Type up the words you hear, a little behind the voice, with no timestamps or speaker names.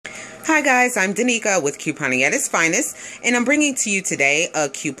Hi guys, I'm Danica with Couponing at its finest, and I'm bringing to you today a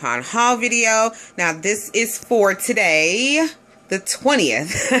coupon haul video. Now this is for today, the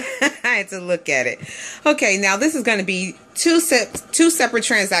 20th. I had to look at it. Okay, now this is going to be two separate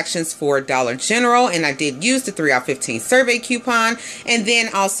transactions for Dollar General, and I did use the 3 out of 15 survey coupon, and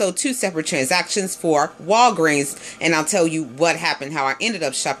then also two separate transactions for Walgreens, and I'll tell you what happened, how I ended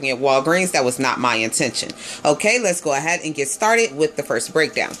up shopping at Walgreens. That was not my intention. Okay, let's go ahead and get started with the first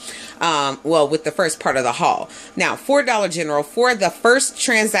breakdown. With the first part of the haul. Now, for Dollar General, for the first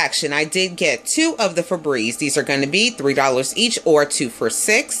transaction, I did get 2 of the Febreze. These are going to be $3 each, or 2 for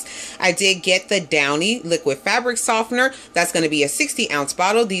 $6. I did get the Downy liquid fabric softener. That's going to be a 60-ounce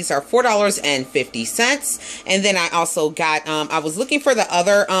bottle. These are $4.50. And then I also got, I was looking for the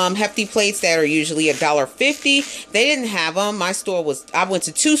other hefty plates that are usually $1.50. They didn't have them. My store was, I went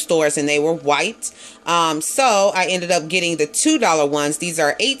to 2 stores and they were wiped. So I ended up getting the $2 ones. These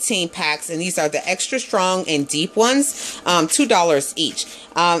are 18 packs, and these are the extra strong and deep ones, $2 each.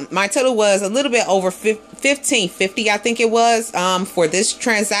 My total was a little bit over $15.50, I think it was, for this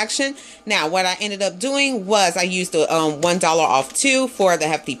transaction. Now, what I ended up doing was I used the $1 off 2 for the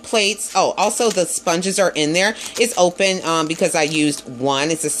hefty plates. Oh, also the sponges are in there. It's open because I used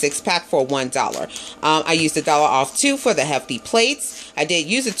 1. It's a 6-pack for $1. I used the $1 off 2 for the hefty plates. I did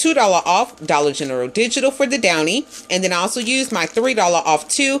use a $2 off Dollar General Digital for the Downy, and then I also used my $3 off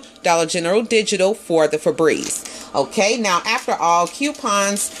 2 Dollar General Digital for the Febreze. Okay, now after all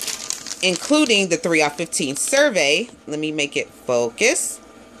coupons, including the 3 out of 15 survey, let me make it focus.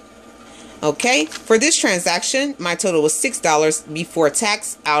 Okay, for this transaction, my total was $6 before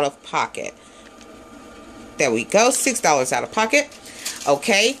tax out of pocket. There we go, $6 out of pocket.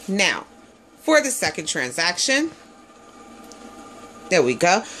 Okay, now for the second transaction, there we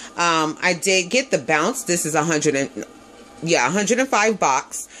go. I did get the Bounce. This is 105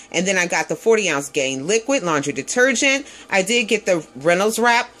 box. And then I got the 40-ounce Gain liquid laundry detergent. I did get the Reynolds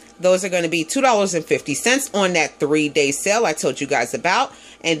wrap. Those are going to be $2.50 on that 3-day sale I told you guys about.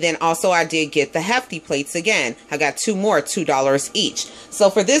 And then also I did get the hefty plates again. I got 2 more, $2 each. So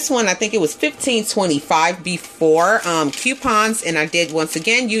for this one, I think it was $15.25 before coupons. And I did once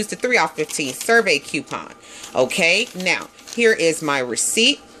again use the 3 out of 15 survey coupon. Okay, now here is my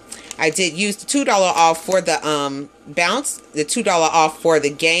receipt. I did use the $2 off for the Bounce, the $2 off for the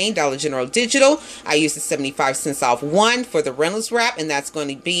Gain Dollar General Digital. I used the 75 cents off 1 for the Reynolds wrap, and that's going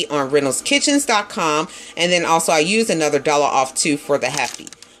to be on ReynoldsKitchens.com. And then also I used another $1 off 2 for the hefty.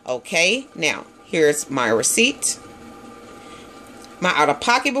 Okay, now here's my receipt. My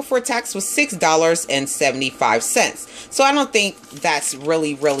out-of-pocket before tax was $6.75. So I don't think that's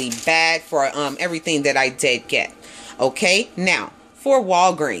really bad for everything that I did get. Okay, now for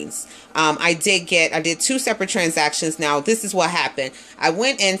Walgreens, I did 2 separate transactions. Now, this is what happened. I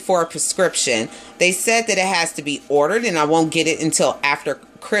went in for a prescription. They said that it has to be ordered, and I won't get it until after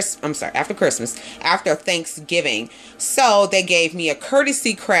Thanksgiving. So they gave me a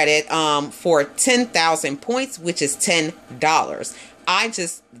courtesy credit for 10,000 points, which is $10. I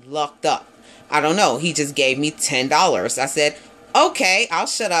just lucked up. I don't know. He just gave me $10. I said, okay, I'll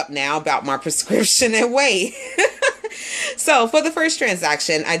shut up now about my prescription and wait. So for the first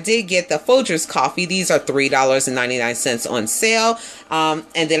transaction, I did get the Folgers coffee. These are $3.99 on sale.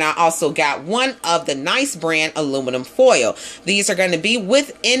 And then I also got one of the Nice brand aluminum foil. These are going to be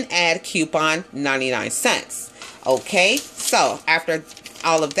with in-ad coupon 99 cents. Okay, so after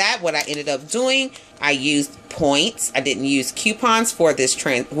all of that, what I ended up doing, I used points. I didn't use coupons for this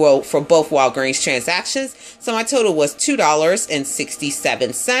for both Walgreens transactions. So my total was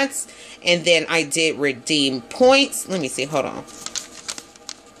 $2.67. And then I did redeem points. Let me see. Hold on.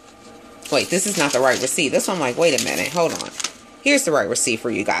 Wait, this is not the right receipt. This one, I'm like, wait a minute. Hold on. Here's the right receipt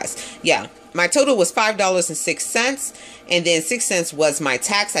for you guys. Yeah. My total was $5.06, and then 6 cents was my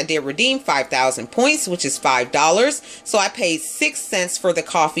tax. I did redeem 5,000 points, which is $5. So I paid 6 cents for the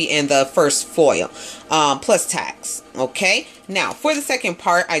coffee and the first foil, plus tax. Okay. Now for the second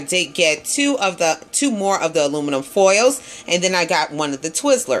part, I did get 2 more of the aluminum foils, and then I got one of the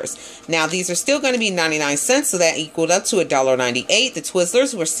Twizzlers. Now these are still going to be 99 cents, so that equaled up to $1.98. The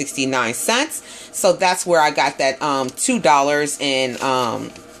Twizzlers were 69 cents. So that's where I got that $2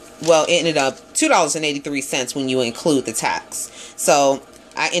 and well, it ended up $2.83 when you include the tax. So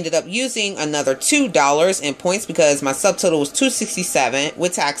I ended up using another $2 in points because my subtotal was $2.67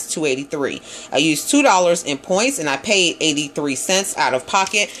 with tax $2.83. I used $2 in points, and I paid 83 cents out of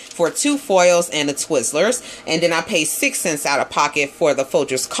pocket for 2 foils and the Twizzlers, and then I paid 6 cents out of pocket for the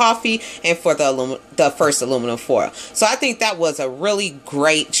Folgers coffee and for the the first aluminum foil. So I think that was a really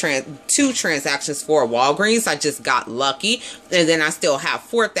great two transactions for Walgreens. I just got lucky. And then I still have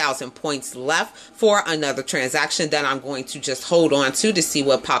 4,000 points left for another transaction that I'm going to just hold on to see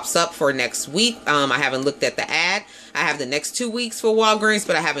what pops up for next week. I haven't looked at the ad. I have the next 2 weeks for Walgreens,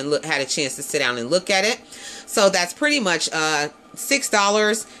 but I haven't had a chance to sit down and look at it. So that's pretty much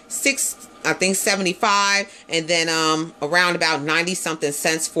 $6, I think 75, and then around about 90 something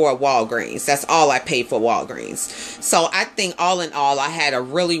cents for Walgreens. That's all I paid for Walgreens. So I think all in all, I had a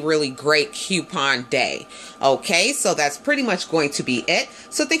really great coupon day. Okay, so that's pretty much going to be it.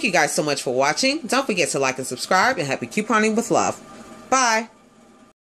 So thank you guys so much for watching. Don't forget to like and subscribe, and happy couponing with love. Bye.